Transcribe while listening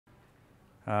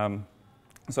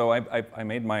So I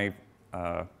made my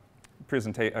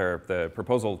the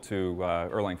proposal to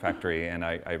Erlang Factory, and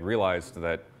I realized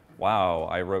that, wow,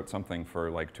 I wrote something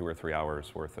for like 2 or 3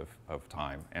 hours worth of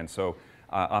time. And so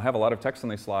I'll have a lot of text on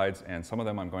these slides, and some of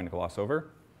them I'm going to gloss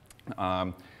over.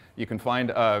 You can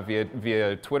find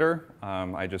via Twitter.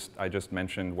 I just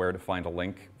mentioned where to find a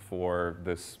link for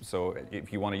this. So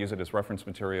if you want to use it as reference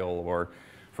material or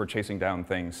for chasing down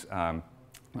things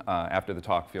after the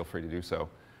talk, feel free to do so.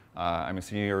 I'm a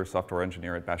senior software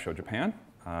engineer at Basho, Japan.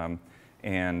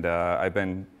 And I've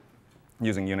been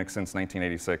using Unix since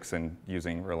 1986 and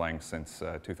using Erlang since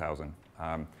 2000.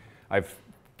 I've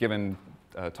given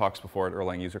talks before at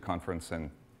Erlang User Conference and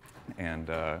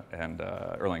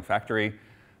Erlang Factory.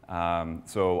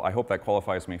 So I hope that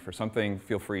qualifies me for something.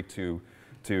 Feel free to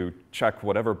check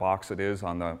whatever box it is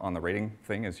on the rating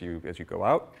thing as you go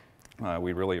out.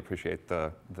 We really appreciate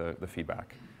the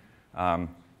feedback.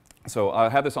 So I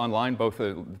have this online, both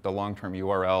the long-term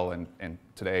URL and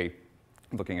today,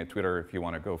 looking at Twitter if you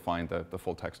want to go find the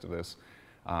full text of this.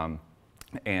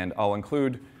 And I'll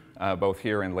include both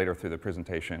here and later through the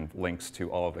presentation links to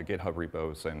all of the GitHub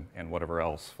repos and whatever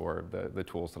else for the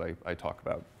tools that I talk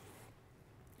about.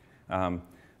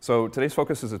 So today's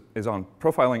focus is on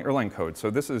profiling Erlang code.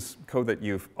 So this is code that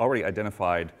you've already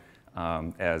identified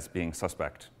as being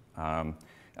suspect.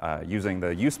 Using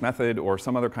the use method or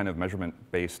some other kind of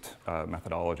measurement-based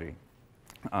methodology.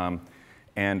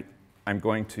 And I'm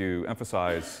going to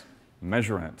emphasize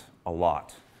measurement a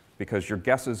lot, because your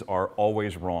guesses are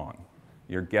always wrong.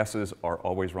 Your guesses are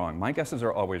always wrong. My guesses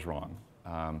are always wrong.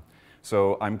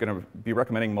 So I'm going to be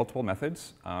recommending multiple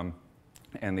methods.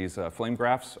 And these flame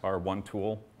graphs are one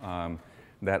tool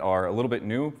that are a little bit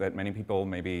new, that many people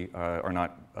maybe are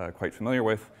not quite familiar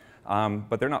with.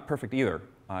 But they're not perfect either.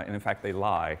 And in fact, they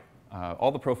lie.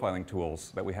 All the profiling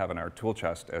tools that we have in our tool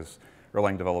chest as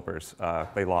Erlang developers,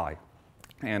 they lie.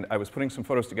 And I was putting some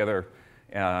photos together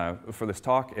for this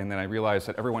talk, and then I realized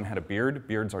that everyone had a beard.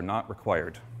 Beards are not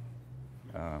required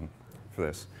for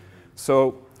this.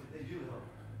 So, they do help.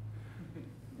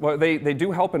 Well, they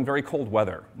do help in very cold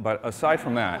weather. But aside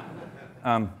from that,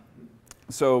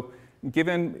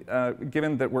 given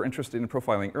that we're interested in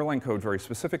profiling Erlang code very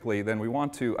specifically, then we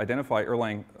want to identify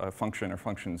Erlang function or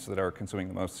functions that are consuming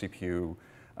the most CPU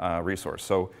resource.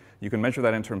 So you can measure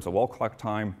that in terms of wall clock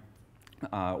time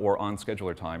or on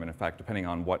scheduler time. And in fact, depending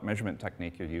on what measurement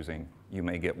technique you're using, you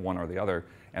may get one or the other.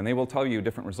 And they will tell you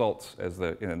different results as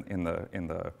in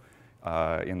the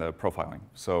profiling.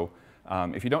 So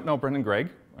if you don't know Brendan Gregg,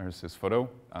 there's his photo.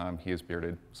 He is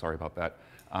bearded. Sorry about that.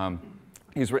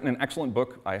 He's written an excellent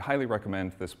book. I highly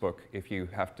recommend this book if you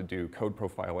have to do code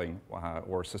profiling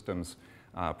or systems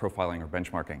profiling or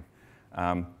benchmarking.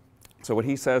 So what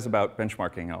he says about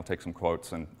benchmarking, and I'll take some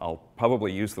quotes, and I'll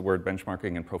probably use the word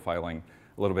benchmarking and profiling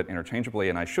a little bit interchangeably,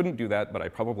 and I shouldn't do that, but I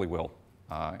probably will,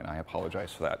 and I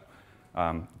apologize for that.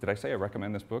 Did I say I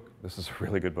recommend this book? This is a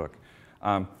really good book.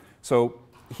 So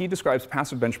he describes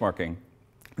passive benchmarking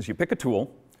as you pick a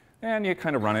tool, and you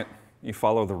kind of run it. You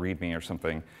follow the README or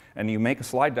something, and you make a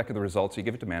slide deck of the results, you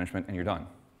give it to management, and you're done.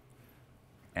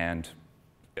 And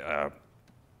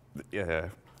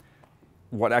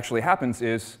what actually happens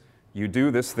is you do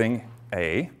this thing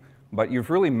A, but you've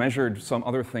really measured some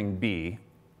other thing B,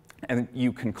 and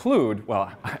you conclude,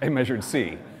 well, I measured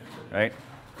C, right?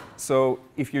 So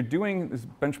if you're doing this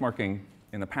benchmarking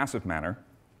in the passive manner,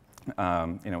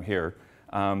 here,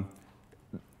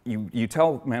 you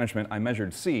tell management, I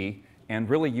measured C, and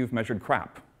really you've measured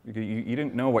crap. You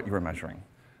didn't know what you were measuring.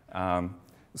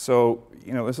 So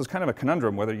this is kind of a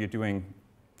conundrum whether you're doing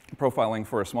profiling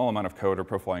for a small amount of code or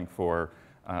profiling for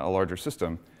a larger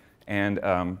system. And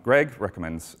Greg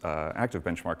recommends active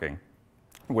benchmarking,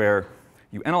 where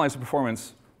you analyze the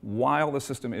performance while the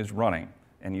system is running.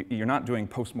 And you're not doing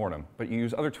post-mortem, but you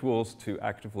use other tools to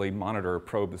actively monitor or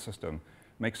probe the system,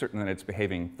 make certain that it's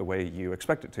behaving the way you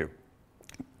expect it to.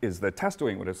 Is the test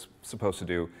doing what it's supposed to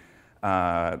do,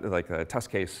 like a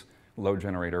test case, load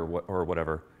generator, or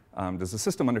whatever? Does the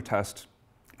system under test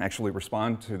actually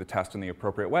respond to the test in the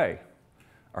appropriate way?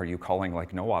 Are you calling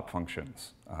like no-op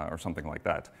functions or something like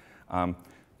that?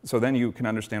 So then you can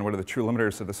understand what are the true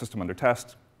limiters of the system under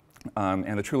test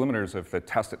and the true limiters of the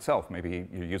test itself. Maybe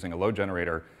you're using a load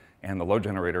generator and the load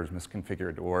generator is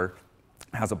misconfigured or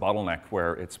has a bottleneck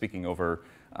where it's speaking over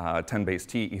 10 base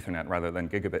T Ethernet rather than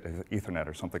gigabit Ethernet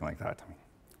or something like that.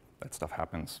 That stuff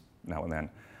happens now and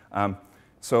then.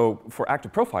 So for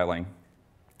active profiling,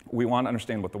 we want to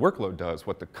understand what the workload does,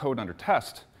 what the code under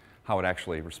test, how it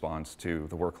actually responds to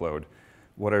the workload.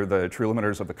 What are the true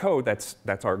limiters of the code?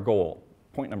 That's our goal.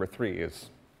 Point number 3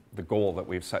 is the goal that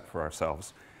we've set for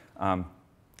ourselves.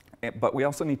 But we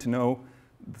also need to know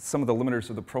some of the limiters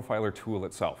of the profiler tool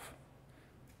itself.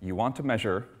 You want to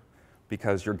measure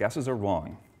because your guesses are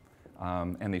wrong.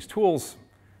 And these tools,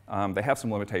 they have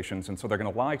some limitations, and so they're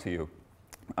going to lie to you.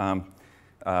 Martin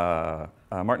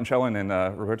Schellen and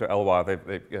Roberto Elwa, they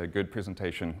had a good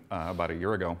presentation about a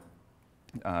year ago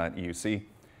at EUC,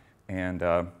 and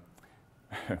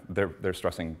they're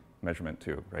stressing measurement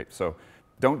too, right? So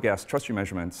don't guess, trust your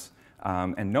measurements,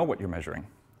 and know what you're measuring.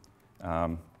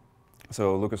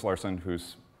 So Lucas Larsson,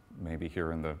 who's maybe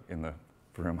here in the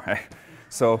room,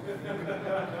 so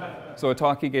a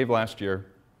talk he gave last year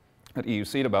at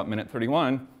EUC at about minute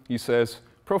 31, he says,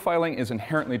 profiling is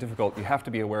inherently difficult. You have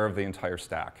to be aware of the entire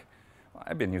stack.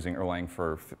 I've been using Erlang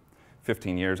for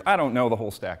 15 years. I don't know the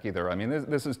whole stack either. I mean,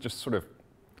 this is just sort of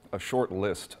a short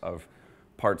list of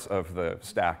parts of the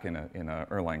stack in a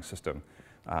Erlang system.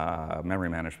 Memory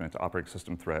management, operating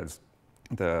system threads,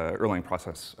 the Erlang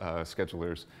process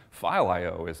schedulers. File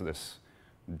I/O is this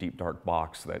deep, dark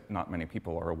box that not many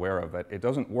people are aware of, that it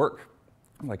doesn't work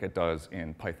like it does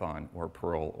in Python or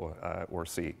Perl or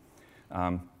C.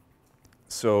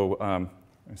 So let me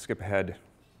skip ahead.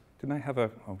 Didn't I have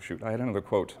a, oh shoot, I had another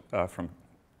quote from,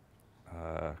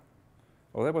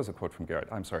 oh, that was a quote from Garrett,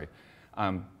 I'm sorry.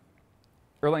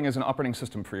 Erlang is an operating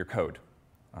system for your code.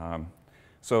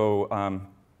 If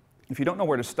you don't know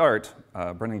where to start,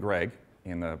 Brendan Gregg,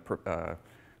 in the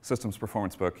systems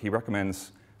performance book, he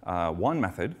recommends one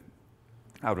method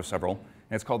out of several,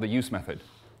 and it's called the use method: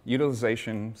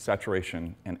 utilization,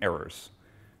 saturation, and errors.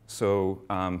 So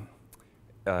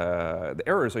the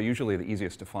errors are usually the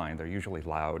easiest to find. They're usually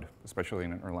loud, especially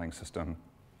in an Erlang system.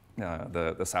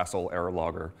 The SASL error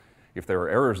logger, if there are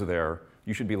errors there,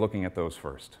 you should be looking at those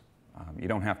first. You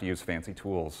don't have to use fancy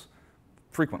tools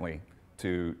frequently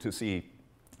to see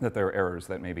that there are errors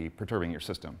that may be perturbing your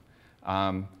system.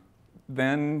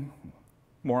 Then,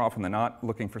 more often than not,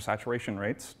 looking for saturation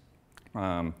rates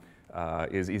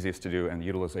is easiest to do, and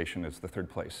utilization is the third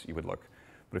place you would look.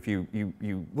 But if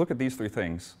you look at these three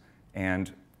things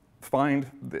and find,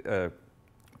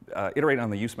 iterate on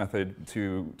the use method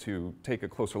to take a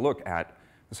closer look at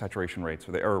the saturation rates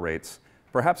or the error rates,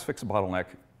 perhaps fix a bottleneck,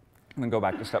 and then go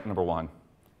back to step number one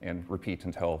and repeat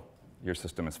until your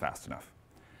system is fast enough.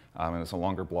 And there's a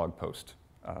longer blog post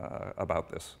about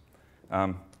this.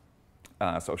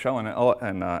 So Schellen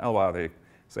and Elwa, they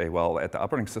say, well, at the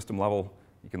operating system level,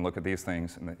 you can look at these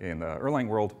things. In the Erlang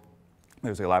world,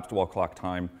 there's a elapsed wall clock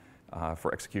time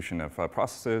for execution of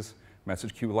processes,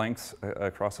 message queue lengths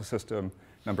across the system,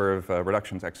 number of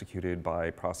reductions executed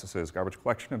by processes, garbage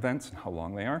collection events, and how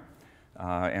long they are,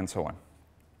 and so on.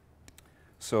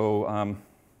 So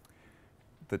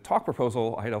the talk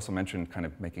proposal, I had also mentioned kind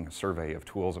of making a survey of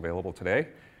tools available today.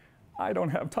 I don't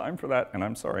have time for that, and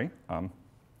I'm sorry.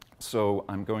 So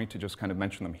I'm going to just kind of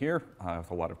mention them here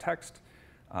with a lot of text.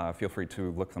 Feel free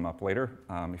to look them up later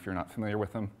if you're not familiar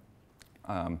with them.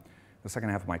 The second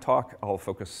half of my talk, I'll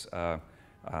focus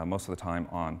most of the time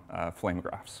on flame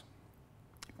graphs.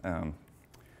 I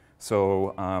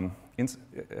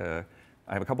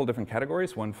have a couple different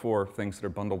categories, one for things that are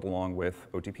bundled along with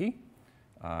OTP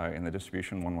in the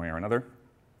distribution one way or another,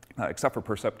 except for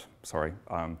Percept, sorry.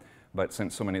 But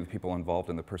since so many of the people involved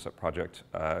in the Percept project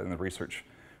and the research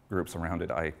groups around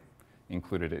it, I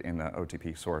included it in the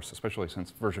OTP source, especially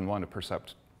since version 1 of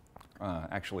Percept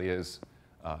actually is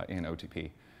in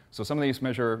OTP. So some of these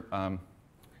measure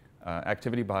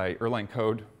activity by Erlang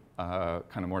code kind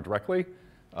of more directly.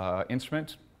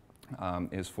 Instrument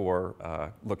is for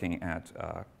looking at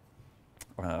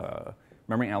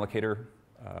memory allocator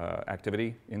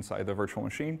activity inside the virtual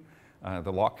machine.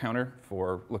 The lock counter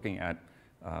for looking at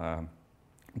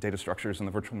data structures in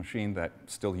the virtual machine that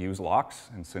still use locks.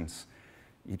 And since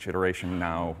each iteration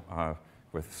now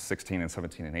with 16 and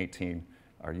 17 and 18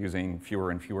 are using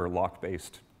fewer and fewer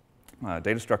lock-based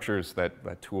data structures,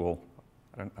 that tool,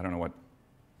 I don't know what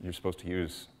you're supposed to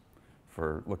use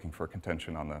for looking for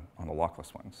contention on the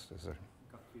lockless ones. Is there?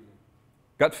 Gut feeling.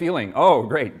 Gut feeling. Oh,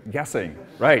 great. Guessing.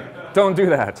 Right. Don't do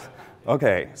that.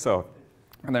 Okay. So,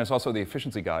 and there's also the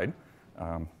efficiency guide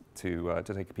to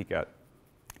take a peek at.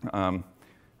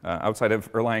 Outside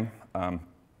of Erlang, I'm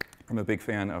a big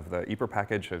fan of the EPR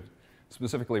package,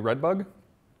 specifically Redbug.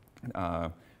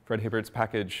 Fred Hibbert's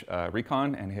package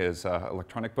Recon and his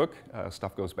electronic book,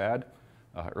 Stuff Goes Bad,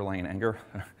 Erlang in Anger.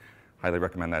 Highly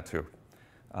recommend that too.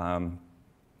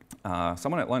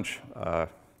 Someone at lunch,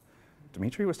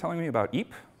 Dimitri, was telling me about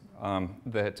EAP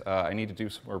that I need to do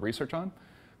some more research on.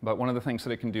 But one of the things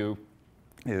that it can do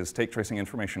is take tracing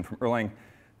information from Erlang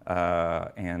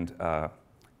and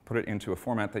put it into a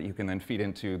format that you can then feed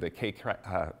into the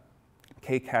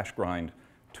K-cache grind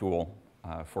tool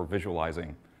for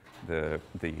visualizing the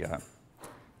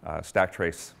stack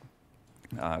trace,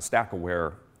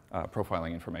 stack-aware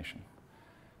profiling information.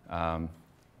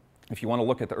 If you want to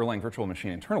look at the Erlang virtual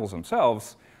machine internals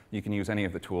themselves, you can use any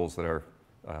of the tools that are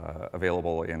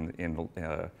available in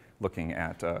looking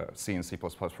at C and C++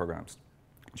 programs,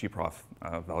 gprof,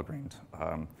 Valgrind,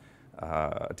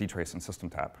 dtrace and system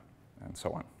tap, and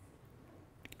so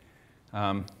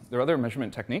on. There are other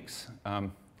measurement techniques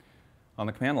on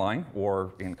the command line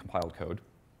or in compiled code.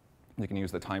 You can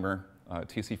use the timer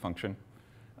TC function.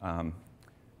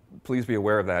 Please be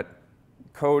aware that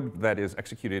code that is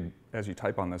executed as you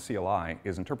type on the CLI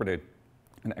is interpreted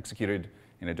and executed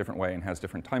in a different way and has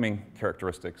different timing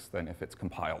characteristics than if it's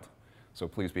compiled. So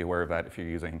please be aware of that if you're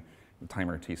using the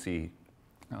timer TC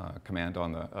command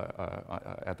on the,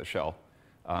 at the shell.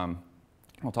 I'll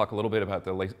talk a little bit about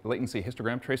the latency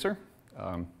histogram tracer,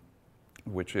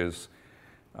 which is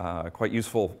quite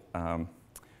useful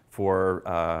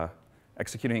for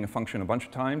executing a function a bunch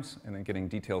of times and then getting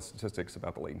detailed statistics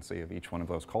about the latency of each one of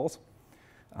those calls.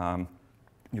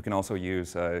 You can also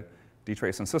use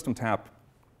dtrace and system tap,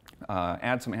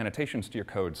 add some annotations to your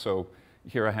code. So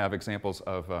here I have examples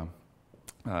of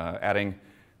adding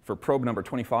for probe number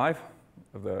 25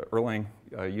 of the Erlang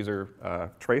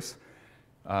user trace.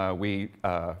 We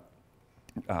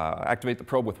activate the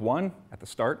probe with 1 at the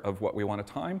start of what we want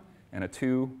to time and a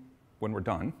 2 when we're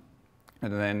done.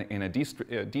 And then in a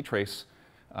dtrace,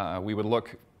 we would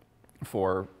look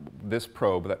for this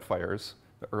probe that fires,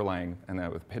 the Erlang, and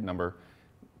then with PID number,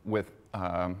 with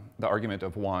the argument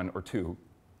of 1 or 2,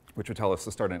 which would tell us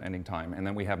the start and ending time. And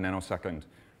then we have nanosecond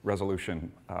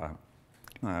resolution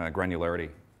granularity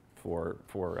for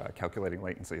calculating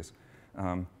latencies.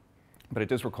 But it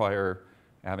does require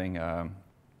having the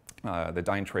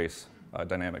dynetrace,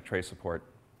 dynamic trace support,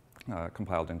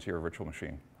 compiled into your virtual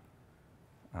machine.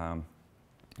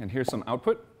 And here's some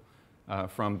output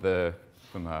from the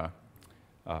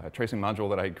tracing module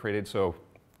that I had created. So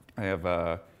I have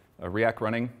a React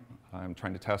running. I'm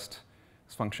trying to test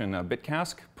this function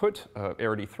bitcask put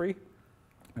arity3.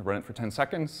 I run it for 10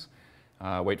 seconds,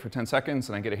 wait for 10 seconds,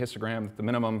 and I get a histogram. The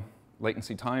minimum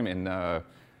latency time in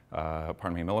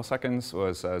milliseconds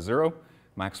was 0.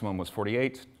 Maximum was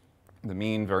 48. The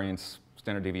mean variance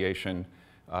standard deviation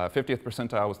 50th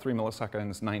percentile was 3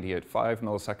 milliseconds, 90 at 5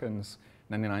 milliseconds,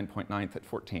 99.9th at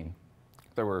 14.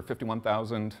 There were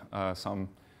 51,000 some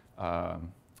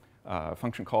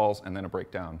function calls, and then a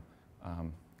breakdown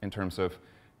in terms of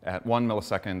at 1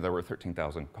 millisecond there were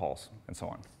 13,000 calls, and so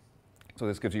on. So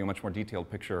this gives you a much more detailed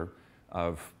picture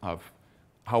of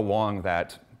how long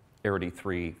that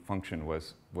arity3 function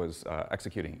was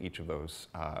executing each of those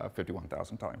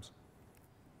 51,000 times.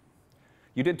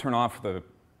 You did turn off the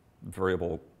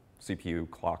variable CPU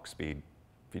clock speed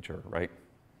feature, right?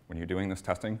 When you're doing this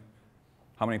testing,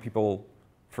 how many people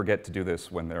forget to do this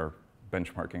when they're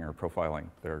benchmarking or profiling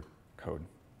their code?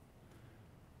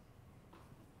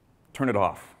 Turn it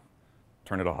off.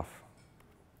 Turn it off.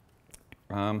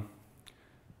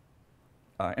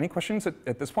 Any questions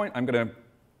at this point? I'm going to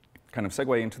kind of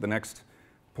segue into the next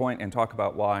point and talk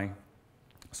about why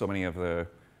so many of the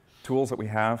tools that we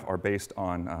have are based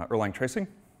on Erlang tracing,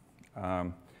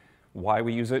 why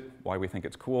we use it, why we think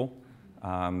it's cool,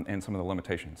 and some of the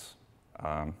limitations.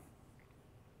 Okay.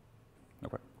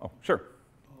 Oh, sure.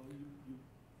 You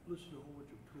listed a whole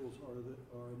bunch of tools.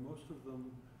 Are most of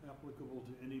them applicable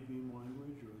to any Beam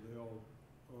language, or are they all,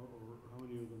 or how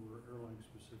many of them are Erlang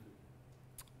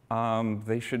specific?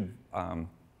 They should.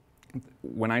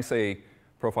 When I say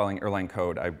profiling Erlang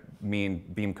code, I mean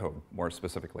Beam code more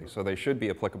specifically. So they should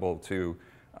be applicable to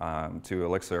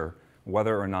Elixir,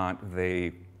 whether or not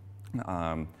they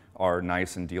are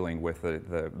nice in dealing with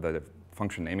the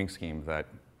function naming scheme that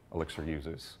Elixir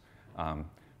uses.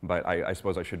 But I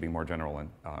suppose I should be more general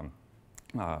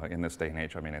in this day and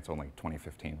age. I mean, it's only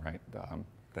 2015, right?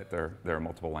 That there are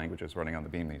multiple languages running on the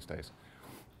Beam these days.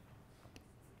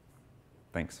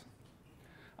 Thanks.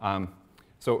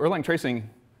 So Erlang tracing,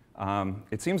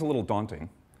 it seems a little daunting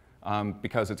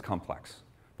because it's complex.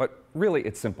 But really,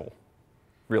 it's simple.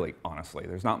 Really, honestly,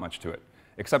 there's not much to it,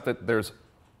 except that there's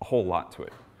a whole lot to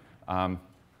it.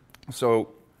 So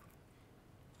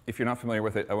if you're not familiar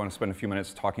with it, I want to spend a few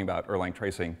minutes talking about Erlang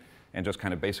tracing and just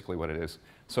kind of basically what it is.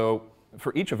 So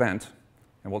for each event,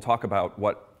 and we'll talk about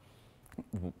what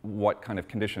kind of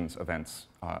conditions events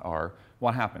are,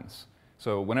 what happens.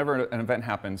 So whenever an event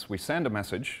happens, we send a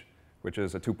message, which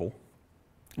is a tuple,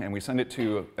 and we send it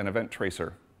to an event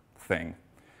tracer thing.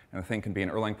 And the thing can be an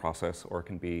Erlang process, or it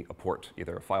can be a port,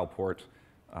 either a file port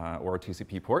or a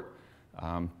TCP port.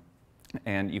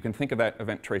 And you can think of that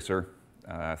event tracer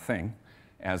thing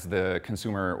as the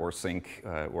consumer or sink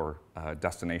or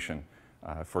destination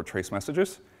for trace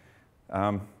messages.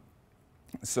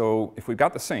 So if we've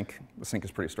got the sink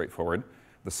is pretty straightforward.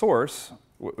 The source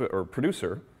or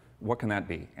producer, what can that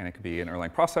be? And it could be an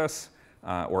Erlang process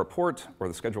or a port or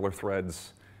the scheduler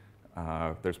threads.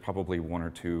 There's probably one or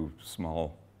two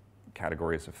small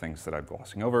categories of things that I'm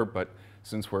glossing over, but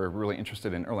since we're really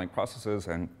interested in Erlang processes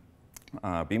and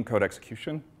Beam code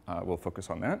execution, we'll focus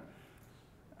on that.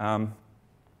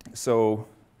 So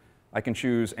I can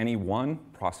choose any one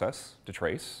process to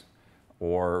trace,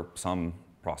 or some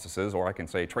processes, or I can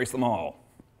say trace them all,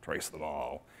 trace them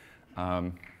all.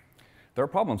 There are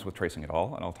problems with tracing it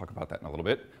all, and I'll talk about that in a little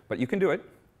bit, but you can do it.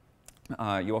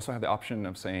 You also have the option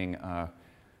of saying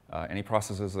any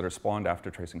processes that are spawned after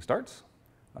tracing starts,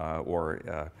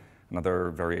 or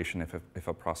another variation if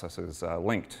a process is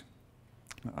linked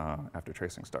after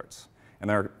tracing starts. And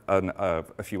there are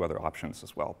a few other options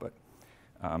as well. But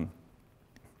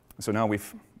so now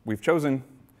we've chosen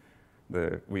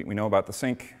we know about the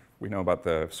sink, we know about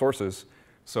the sources.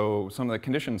 So some of the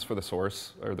conditions for the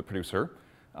source or the producer,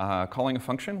 calling a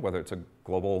function, whether it's a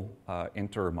global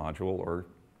inter-module or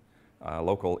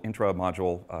local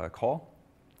intra-module call.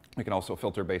 We can also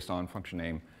filter based on function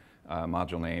name,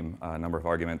 module name, number of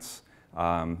arguments,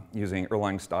 using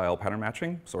Erlang style pattern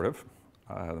matching, sort of,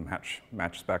 the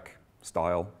match spec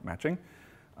style matching.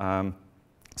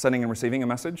 Sending and receiving a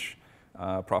message.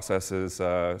 Process is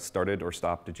started or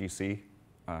stopped a GC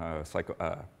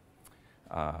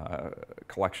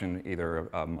collection, either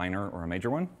a minor or a major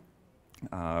one.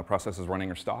 Process is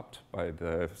running or stopped by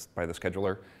the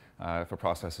scheduler. If a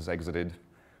process is exited,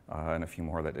 and a few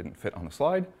more that didn't fit on the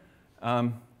slide.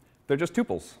 They're just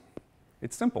tuples.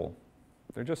 It's simple.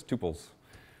 They're just tuples.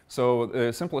 So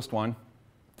the simplest one,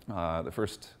 the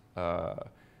first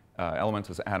element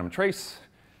is atom trace,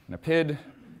 and a PID,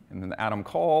 and then the atom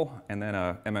call, and then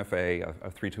a MFA, a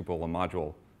three-tuple, a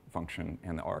module function,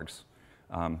 and the args.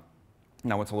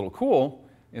 Now what's a little cool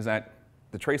is that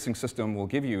the tracing system will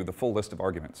give you the full list of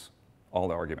arguments, all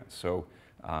the arguments. So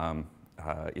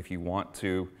if you want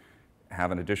to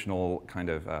have an additional kind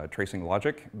of tracing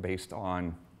logic based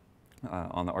on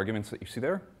the arguments that you see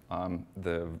there,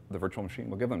 the virtual machine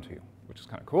will give them to you, which is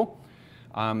kind of cool.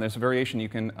 There's a variation you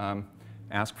can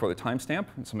ask for the timestamp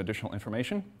and some additional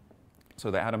information. So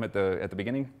the atom at the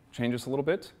beginning changes a little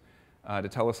bit to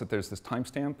tell us that there's this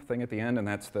timestamp thing at the end, and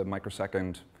that's the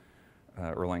microsecond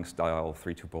Erlang style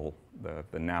three-tuple,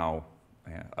 the now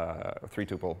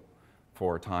three-tuple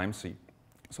for time.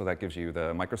 So that gives you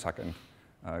the microsecond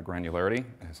granularity,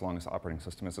 as long as the operating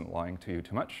system isn't lying to you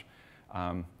too much.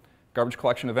 Garbage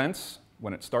collection events,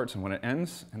 when it starts and when it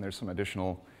ends, and there's some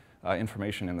additional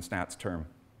information in the stats term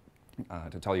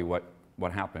to tell you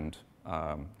what happened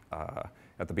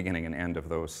at the beginning and end of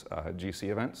those GC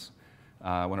events.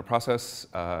 When a process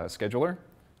scheduler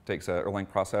takes an Erlang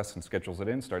process and schedules it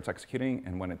in, starts executing,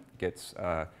 and when it gets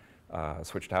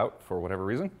switched out for whatever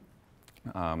reason.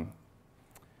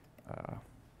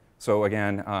 So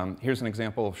again, here's an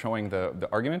example of showing the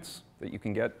arguments that you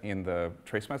can get in the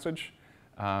trace message.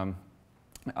 If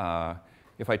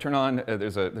I turn on,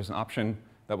 there's an option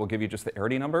that will give you just the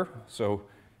arity number. So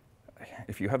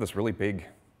if you have this really big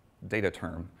data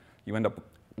term, you end up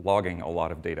logging a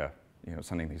lot of data,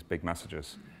 sending these big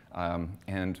messages.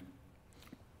 And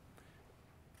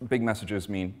big messages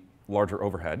mean larger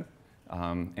overhead.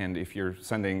 And if you're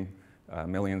sending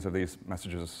millions of these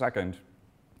messages a second,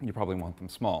 you probably want them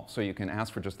small. So you can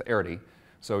ask for just the arity.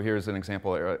 So here's an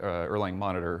example, Erlang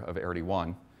monitor of arity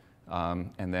 1.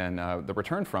 And then the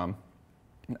return from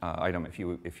item,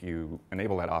 if you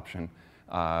enable that option,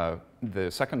 the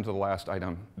second to the last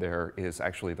item there is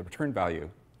actually the return value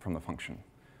from the function.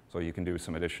 So you can do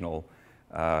some additional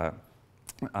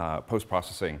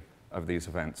post-processing of these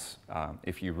events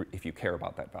if you care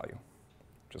about that value,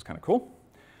 which is kind of cool.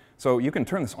 So you can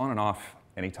turn this on and off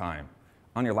anytime,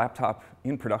 on your laptop,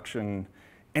 in production,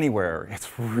 anywhere. It's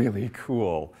really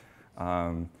cool.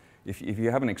 If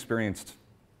you haven't experienced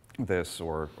this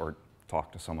or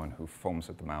talked to someone who foams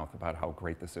at the mouth about how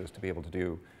great this is to be able to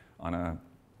do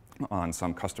on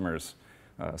some customer's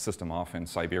system off in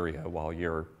Siberia while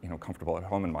you're comfortable at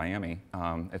home in Miami,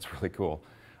 it's really cool.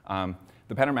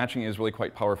 The pattern matching is really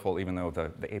quite powerful, even though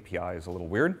the API is a little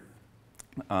weird.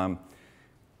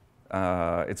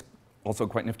 It's also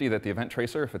quite nifty that the event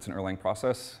tracer, if it's an Erlang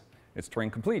process, it's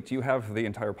Turing complete. You have the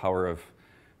entire power of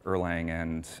Erlang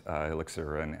and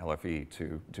Elixir and LFE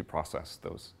to process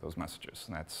those messages,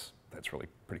 and that's really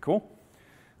pretty cool.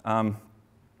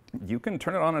 You can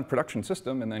turn it on a production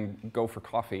system and then go for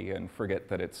coffee and forget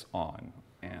that it's on.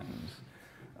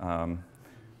 And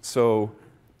so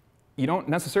you don't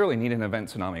necessarily need an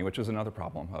event tsunami, which is another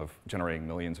problem of generating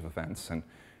millions of events. And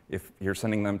if you're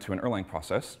sending them to an Erlang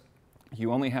process,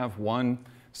 you only have one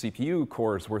CPU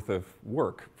core's worth of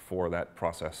work for that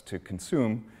process to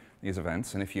consume these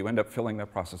events. And if you end up filling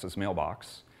that process's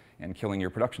mailbox and killing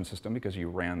your production system because you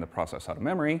ran the process out of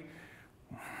memory,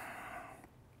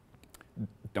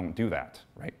 don't do that,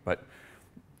 right? But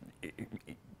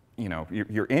you know,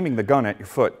 you're aiming the gun at your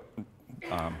foot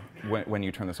when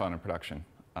you turn this on in production,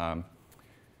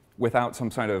 without some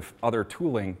kind of other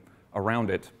tooling around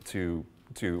it to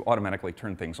automatically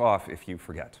turn things off if you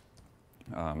forget.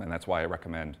 And that's why I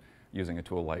recommend using a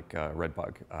tool like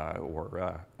Redbug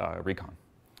or Recon.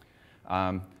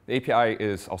 The API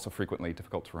is also frequently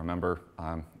difficult to remember.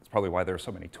 It's probably why there are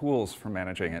so many tools for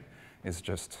managing it. Is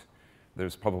just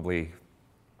there's probably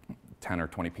 10 or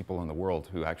 20 people in the world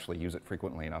who actually use it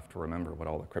frequently enough to remember what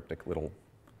all the cryptic little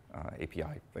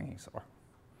API thingies are.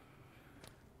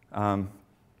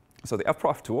 So the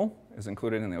fprof tool is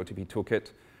included in the OTP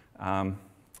toolkit.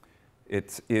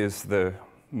 It is the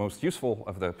most useful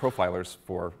of the profilers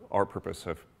for our purpose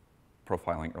of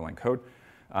profiling Erlang code.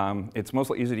 It's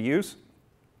mostly easy to use.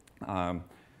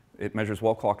 It measures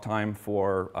wall clock time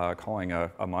for calling a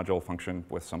module function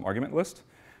with some argument list.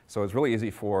 So it's really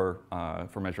easy for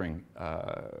measuring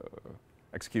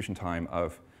execution time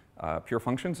of pure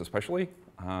functions, especially,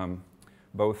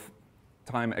 both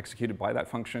time executed by that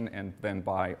function and then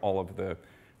by all of the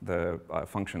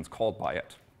functions called by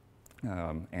it,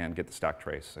 and get the stack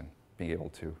trace and being able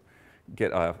to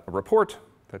get a report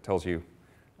that tells you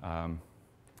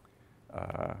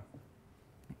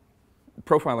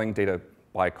profiling data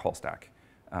by call stack.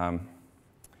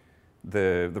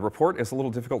 The report is a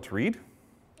little difficult to read.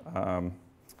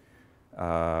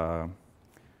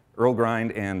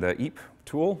 Erlgrind and the EAP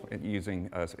tool, using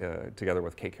together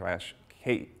with Kcache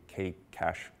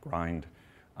grind,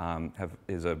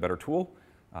 is a better tool.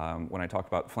 When I talk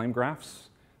about flame graphs,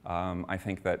 I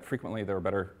think that frequently they're a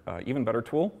better, even better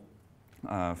tool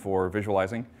for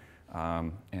visualizing,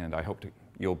 and I hope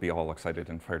you'll be all excited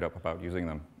and fired up about using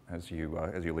them as you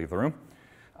leave the room.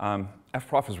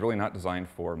 fprof is really not designed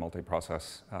for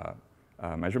multi-process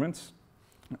measurements.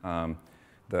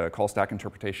 The call stack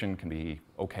interpretation can be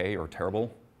okay or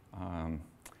terrible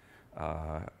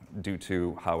due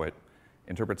to how it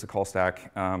interprets the call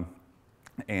stack.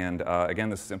 Again,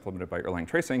 this is implemented by Erlang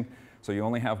tracing, so you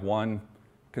only have one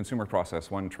consumer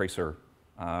process, one tracer.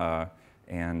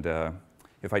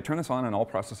 If I turn this on all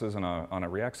processes on a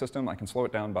React system, I can slow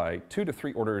it down by 2 to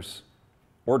 3 orders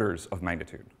of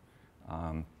magnitude.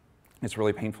 It's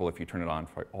really painful if you turn it on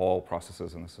for all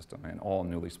processes in the system and all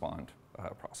newly spawned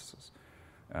processes.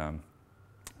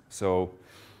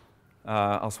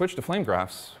 I'll switch to flame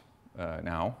graphs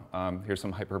now. Here's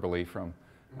some hyperbole from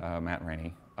Matt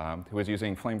Rainey, who is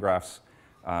using flame graphs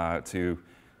to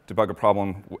debug a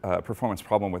problem, performance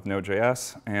problem with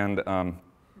Node.js. And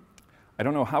I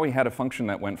don't know how he had a function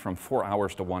that went from 4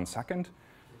 hours to 1 second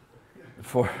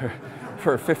for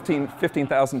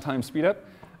 15,000 times speedup.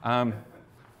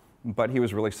 But he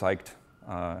was really psyched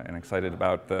and excited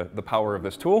about the power of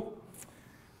this tool.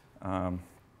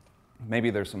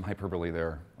 Maybe there's some hyperbole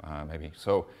there, maybe.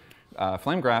 So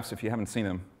flame graphs, if you haven't seen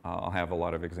them, I'll have a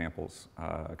lot of examples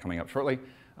coming up shortly.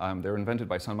 They're invented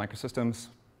by Sun Microsystems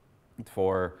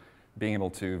for being able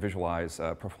to visualize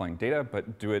profiling data,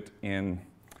 but do it in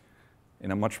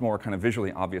a much more kind of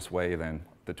visually obvious way than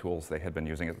the tools they had been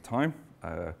using at the time.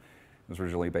 It was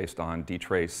originally based on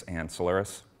dtrace and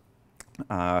Solaris.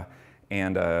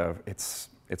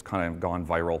 It's kind of gone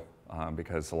viral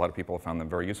because a lot of people have found them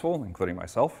very useful, including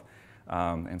myself,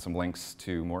 and some links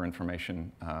to more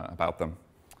information about them.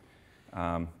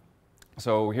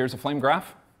 So here's a flame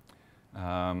graph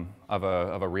of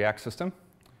a React system.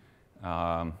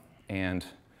 And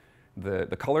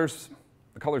the colors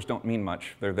don't mean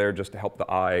much. They're there just to help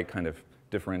the eye kind of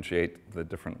differentiate the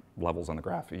different levels on the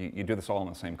graph. You do this all in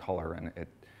the same color, and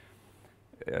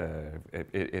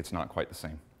it's not quite the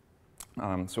same.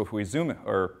 So if we zoom,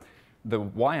 or the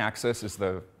y-axis is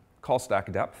the call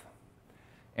stack depth,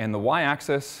 and the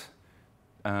y-axis,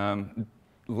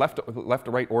 left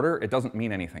to right order, it doesn't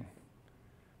mean anything.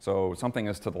 So something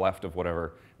is to the left of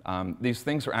whatever. These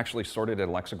things are actually sorted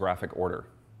in lexicographic order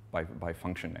by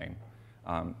function name.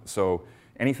 So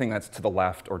anything that's to the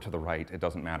left or to the right, it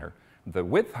doesn't matter. The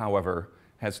width, however,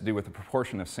 has to do with the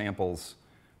proportion of samples,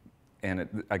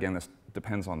 and again, this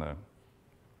depends on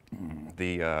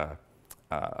the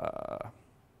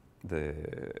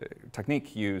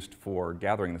technique used for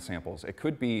gathering the samples. It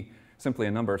could be simply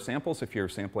a number of samples if you're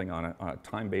sampling on a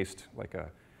time-based, like a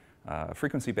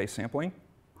frequency-based sampling,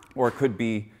 or it could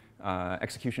be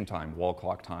execution time, wall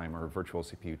clock time, or virtual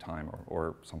CPU time,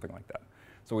 or something like that.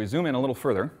 So we zoom in a little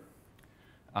further.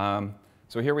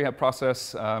 So here we have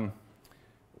process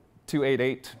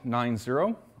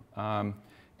 28890,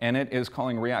 and it is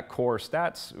calling React core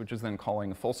stats, which is then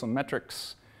calling fulsome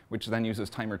metrics, which then uses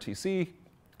timer TC,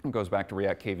 and goes back to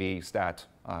React KV stat,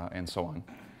 and so on.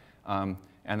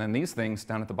 And then these things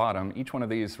down at the bottom, each one of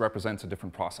these represents a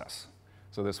different process.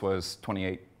 So this was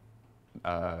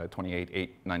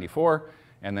 28894,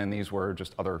 and then these were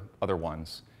just other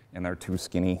ones, and they're too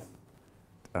skinny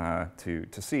to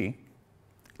see.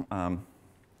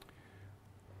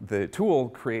 The tool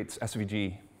creates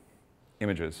SVG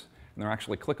images, and they're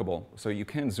actually clickable. So you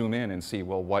can zoom in and see,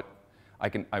 well,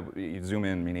 you zoom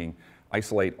in, meaning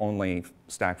isolate only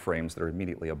stack frames that are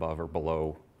immediately above or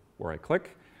below where I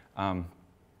click.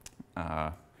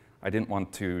 I didn't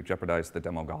want to jeopardize the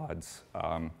demo gods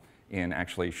in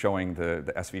actually showing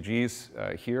the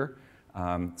SVGs here.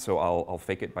 So I'll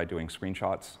fake it by doing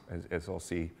screenshots, as I'll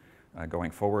see going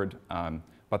forward.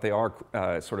 But they are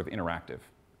sort of interactive,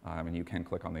 and you can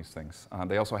click on these things.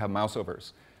 They also have mouse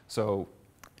overs. So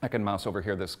I can mouse over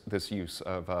here this use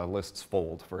of lists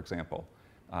fold, for example.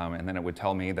 And then it would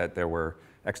tell me that there were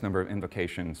X number of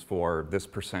invocations for this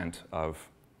 % of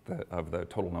the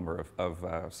total number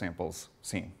of samples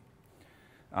seen.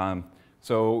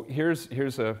 So here's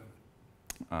an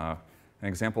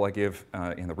example I give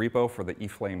in the repo for the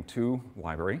eFlame2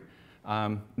 library.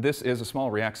 This is a small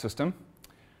React system,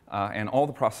 and all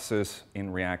the processes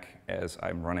in React as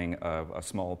I'm running a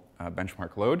small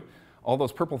benchmark load, all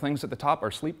those purple things at the top are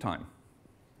sleep time.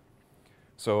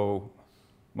 So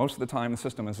most of the time the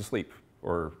system is asleep,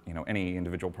 or any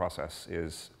individual process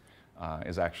is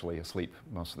actually asleep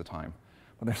most of the time.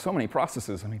 But there's so many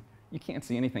processes, I mean, you can't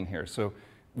see anything here. So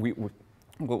one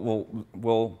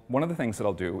of the things that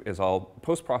I'll do is I'll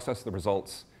post-process the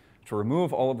results to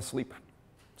remove all of the sleep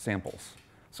samples.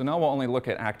 So now we'll only look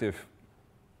at active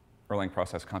Erlang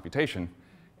process computation,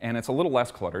 and it's a little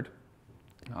less cluttered.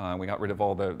 We got rid of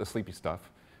all the sleepy stuff.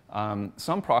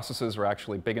 Some processes are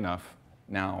actually big enough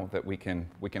now that we can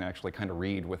actually kind of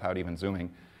read without even zooming.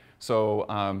 So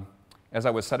as I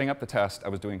was setting up the test, I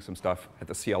was doing some stuff at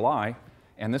the CLI,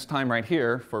 and this time right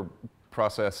here for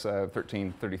process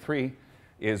 1333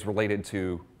 is related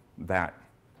to that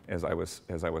as I was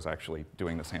actually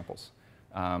doing the samples.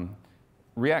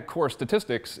 React core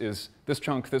statistics is this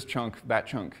chunk, that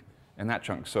chunk, and that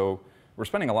chunk. So we're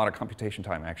spending a lot of computation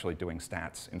time actually doing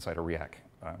stats inside of React.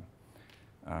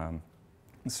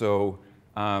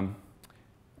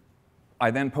 I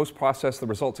then post-process the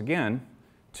results again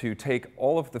to take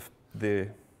all of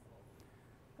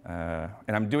and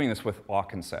I'm doing this with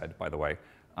awk and sed, by the way,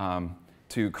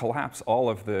 to collapse all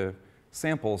of the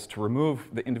samples to remove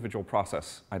the individual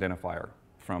process identifier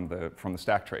from the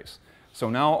stack trace. So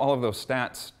now all of those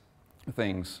stats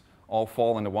things all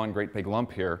fall into one great big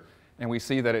lump here, and we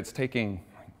see that it's taking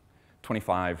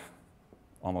 25,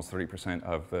 almost 30%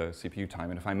 of the CPU time.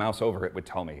 And if I mouse over, it would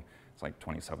tell me it's like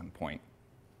 27 point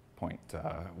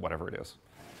whatever it is.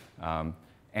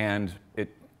 And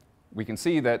we can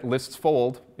see that lists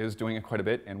fold is doing it quite a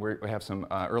bit, and we have some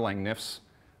Erlang nifs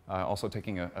also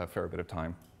taking a fair bit of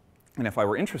time. And if I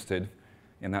were interested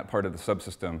in that part of the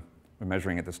subsystem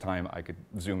measuring at this time, I could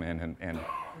zoom in and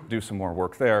do some more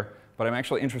work there. But I'm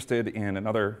actually interested in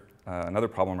another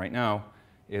problem right now,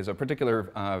 is a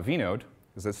particular vnode,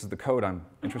 because this is the code I'm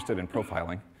interested in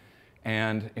profiling.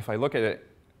 And if I look at it,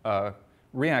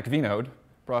 React vnode,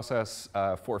 process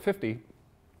 450,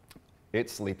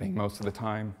 it's sleeping most of the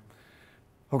time.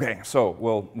 OK, so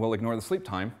we'll ignore the sleep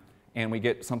time, and we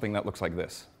get something that looks like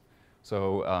this.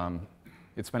 So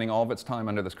it's spending all of its time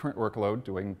under this current workload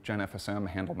doing genfsm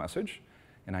handle message.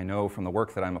 And I know from the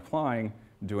work that I'm applying,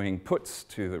 doing puts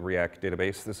to the React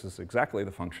database, this is exactly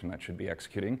the function that should be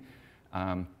executing.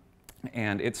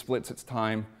 And it splits its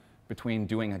time between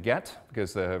doing a get,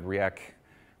 because the React,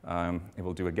 it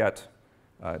will do a get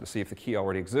to see if the key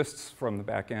already exists from the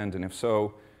back end. And if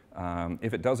so,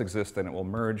 if it does exist, then it will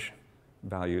merge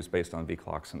values based on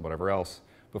vclocks and whatever else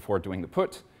before doing the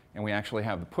put. And we actually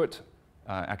have the put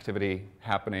activity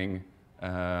happening.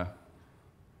 Where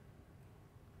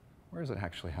is it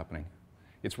actually happening?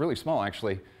 It's really small,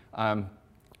 actually. I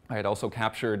had also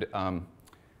captured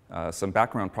some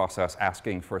background process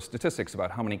asking for statistics about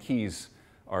how many keys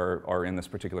are in this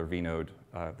particular vnode,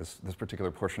 this particular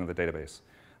portion of the database.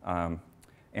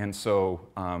 And so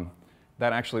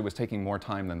that actually was taking more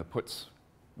time than the puts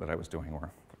that I was doing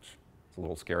were, which is a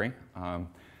little scary.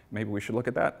 Maybe we should look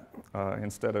at that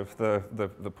instead of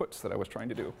the puts that I was trying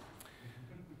to do.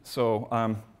 So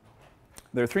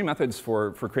there are three methods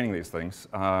for creating these things.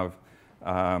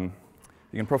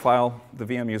 You can profile the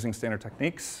VM using standard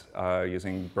techniques,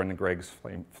 using Brendan Gregg's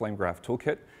flame graph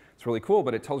toolkit. It's really cool,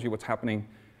 but it tells you what's happening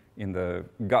in the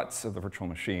guts of the virtual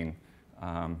machine.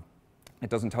 It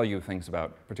doesn't tell you things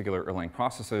about particular Erlang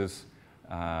processes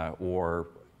or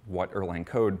what Erlang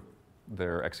code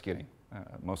they're executing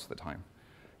most of the time.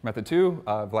 Method 2,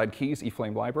 Vlad Key's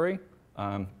eFlame library,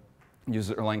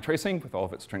 uses Erlang tracing with all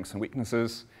of its strengths and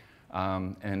weaknesses,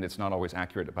 and it's not always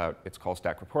accurate about its call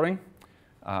stack reporting.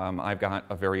 I've got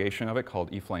a variation of it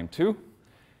called eFlame 2.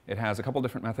 It has a couple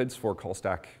different methods for call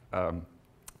stack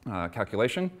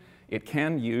calculation. It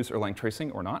can use Erlang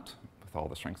tracing or not, with all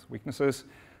the strengths and weaknesses.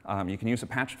 You can use a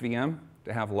patched VM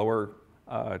to have lower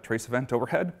trace event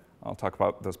overhead. I'll talk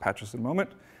about those patches in a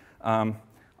moment.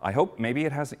 I hope maybe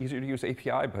it has an easier to use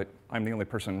API, but I'm the only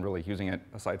person really using it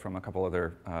aside from a couple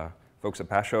other folks at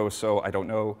Basho, so I don't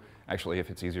know actually if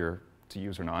it's easier to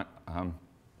use or not.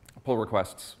 Pull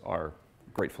requests are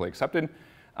gratefully accepted.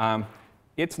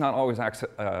 It's not always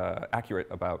accurate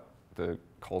about the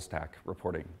call stack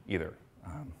reporting either,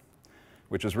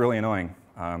 which is really annoying.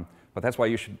 But that's why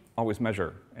you should always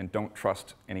measure and don't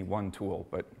trust any one tool,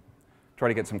 but try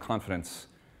to get some confidence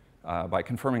by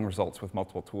confirming results with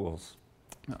multiple tools.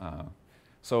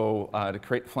 To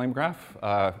create the flame graph,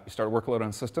 you start a workload on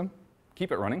a system,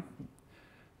 keep it running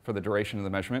for the duration of the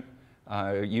measurement.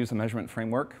 Use the measurement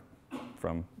framework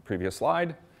from previous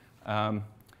slide.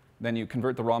 Then you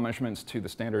convert the raw measurements to the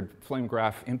standard flame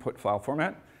graph input file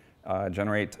format,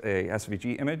 generate a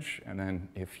SVG image, and then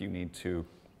if you need to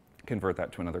convert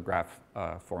that to another graph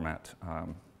format,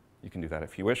 you can do that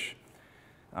if you wish.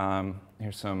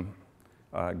 Here's some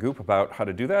goop about how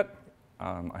to do that.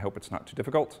 I hope it's not too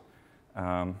difficult.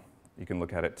 You can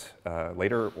look at it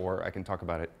later, or I can talk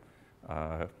about it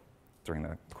during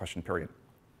the question period.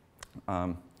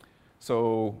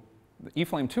 So the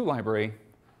eFlame 2 library,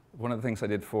 one of the things I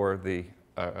did for the,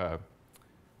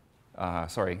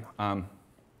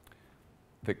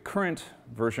 the current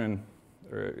version,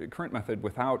 current method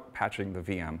without patching the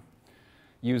VM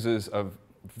uses a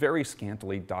very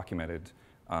scantily documented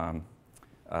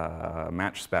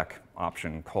match spec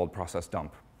option called process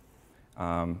dump.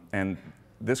 And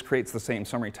this creates the same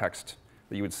summary text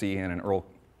that you would see in an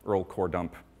Erl core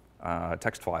dump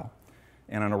text file.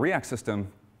 And on a React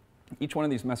system, each one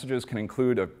of these messages can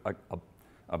include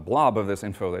a blob of this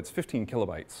info that's 15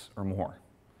 kilobytes or more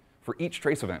for each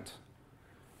trace event.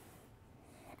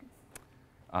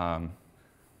 That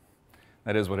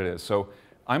is what it is. So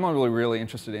I'm really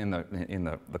interested in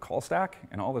the call stack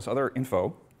and all this other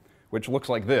info, which looks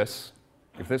like this.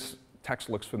 If this text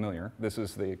looks familiar, this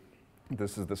is the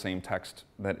same text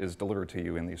that is delivered to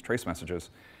you in these trace messages.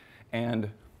 And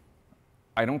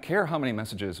I don't care how many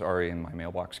messages are in my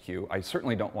mailbox queue. I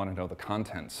certainly don't want to know the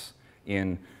contents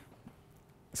in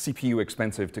CPU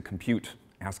expensive to compute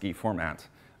ASCII format,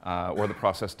 or the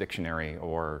process dictionary,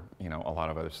 or a lot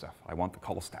of other stuff. I want the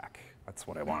call stack. That's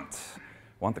what I want. I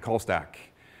want the call stack.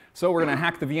 So we're going to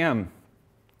hack the VM.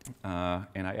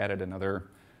 And I added another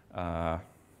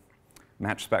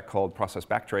match spec called process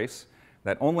backtrace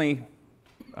that only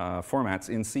formats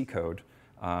in C code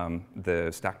the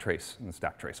stack trace and the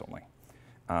stack trace only.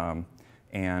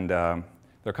 There are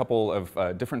a couple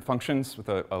of different functions with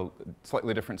a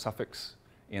slightly different suffix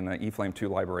in the eFlame 2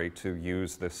 library to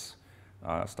use this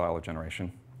style of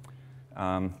generation.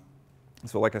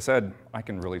 So like I said, I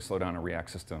can really slow down a React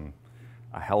system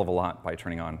a hell of a lot by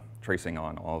turning on tracing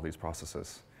on all of these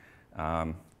processes.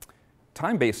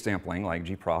 Time-based sampling, like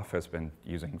gprof has been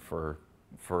using for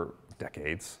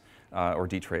decades, or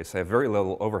dtrace, they have very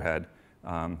little overhead.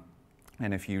 And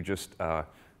if you just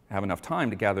have enough time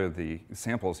to gather the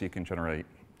samples, you can generate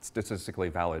statistically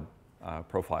valid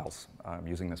profiles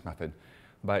using this method.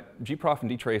 But gprof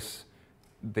and dtrace,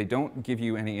 they don't give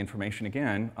you any information,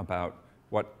 again, about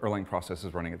what Erlang process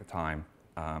is running at the time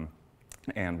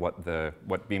and what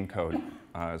Beam code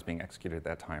is being executed at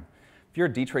that time. If you're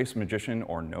a dtrace magician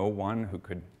or know one who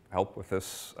could help with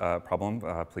this problem,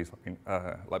 please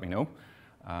let me know.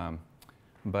 I'll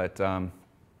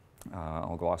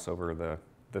gloss over the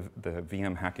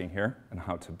VM hacking here and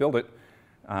how to build it.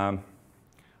 I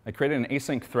created an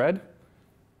async thread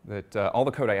that all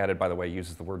the code I added, by the way,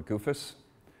 uses the word goofus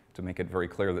to make it very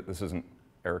clear that this isn't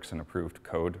Ericsson approved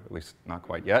code, at least not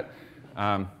quite yet.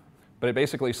 But it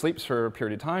basically sleeps for a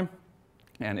period of time,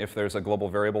 and if there's a global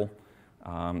variable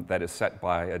that is set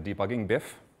by a debugging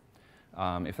BIF,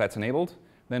 if that's enabled,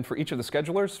 then for each of the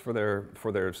schedulers, for their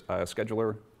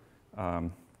scheduler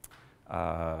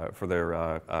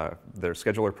their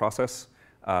scheduler process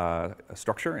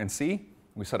structure in C,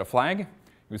 we set a flag.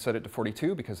 We set it to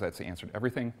 42 because that's the answer to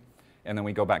everything. And then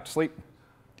we go back to sleep.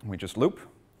 we just loop.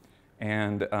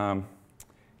 And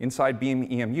inside Beam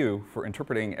EMU, for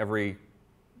interpreting every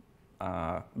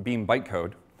Beam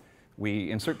bytecode,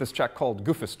 we insert this check called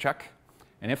goofus check.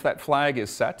 And if that flag is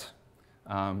set,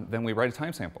 then we write a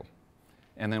time sample.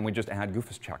 And then we just add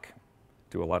goofus check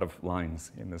to a lot of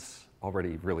lines in this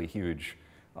already really huge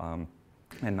and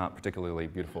not particularly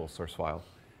beautiful source file.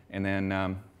 And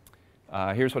then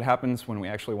here's what happens when we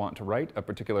actually want to write a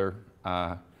particular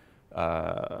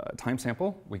time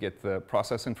sample. We get the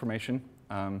process information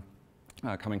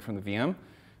coming from the VM,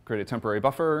 create a temporary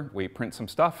buffer, we print some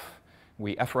stuff,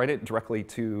 we fwrite it directly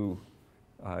to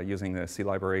using the C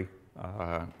library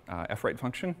fwrite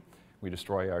function. We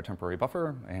destroy our temporary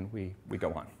buffer, and we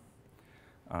go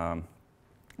on.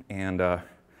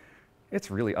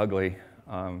 It's really ugly,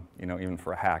 you know, even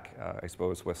for a hack, I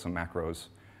suppose, with some macros.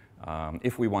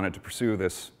 If we wanted to pursue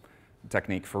this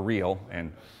technique for real,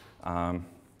 and I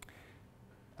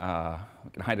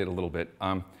can hide it a little bit,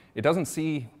 it doesn't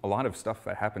see a lot of stuff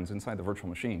that happens inside the virtual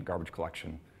machine. Garbage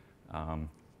collection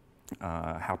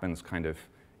happens kind of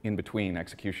in between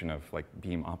execution of like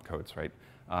Beam opcodes, right?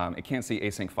 It can't see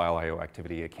async file I/O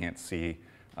activity. It can't see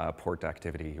port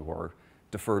activity or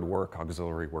deferred work,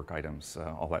 auxiliary work items,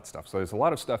 all that stuff. So there's a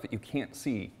lot of stuff that you can't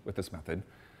see with this method.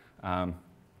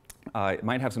 It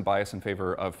might have some bias in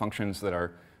favor of functions that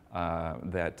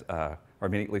are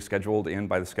immediately scheduled in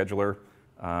by the scheduler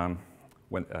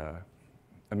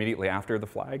immediately after the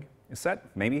flag is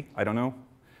set. Maybe, I don't know.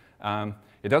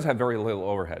 It does have very little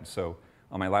overhead. So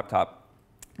on my laptop,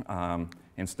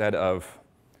 instead of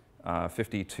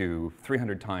 50 to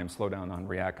 300 times slowdown on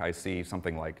React, I see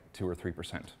something like 2 or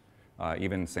 3%,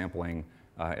 even sampling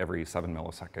every 7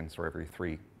 milliseconds or every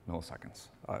 3 milliseconds.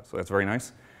 So that's very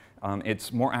nice.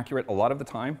 It's more accurate a lot of the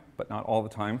time, but not all the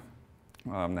time.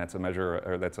 That's a measure,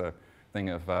 or that's a thing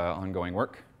of ongoing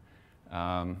work.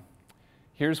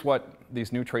 Here's what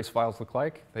these new trace files look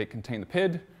like. They contain the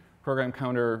PID, program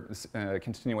counter,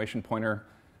 continuation pointer,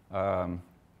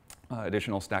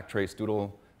 additional stack trace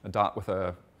doodle, a dot with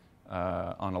a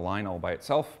on a line all by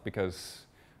itself, because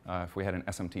if we had an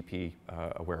SMTP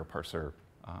aware parser,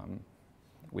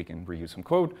 we can reuse some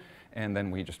code, and then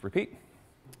we just repeat.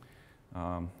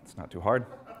 It's not too hard.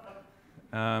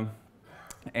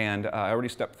 And I already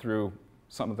stepped through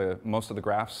most of the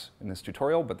graphs in this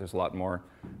tutorial, but there's a lot more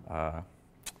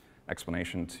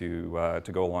explanation to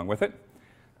go along with it.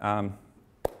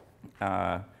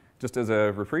 Just as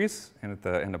a reprise, and at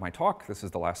the end of my talk, this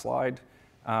is the last slide.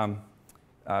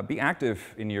 Be active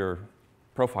in your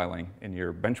profiling, in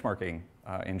your benchmarking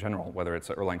in general, whether it's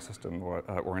an Erlang system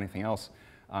or anything else.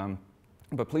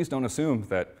 But please don't assume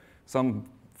that some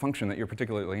function that you're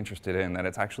particularly interested in, that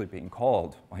it's actually being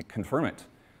called, like confirm it.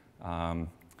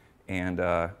 And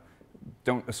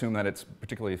don't assume that it's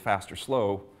particularly fast or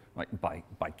slow, like by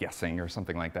guessing or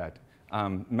something like that.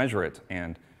 Measure it,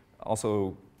 and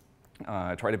also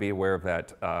try to be aware of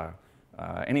that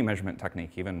any measurement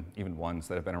technique, even ones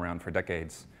that have been around for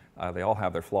decades, they all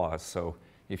have their flaws. So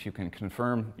if you can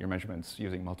confirm your measurements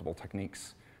using multiple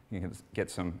techniques, you can get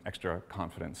some extra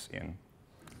confidence in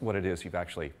what it is you've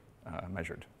actually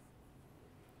measured.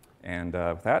 And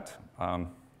with that,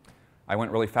 I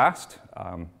went really fast.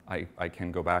 I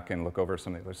can go back and look over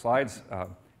some of the other slides.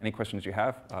 Any questions you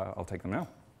have, I'll take them now.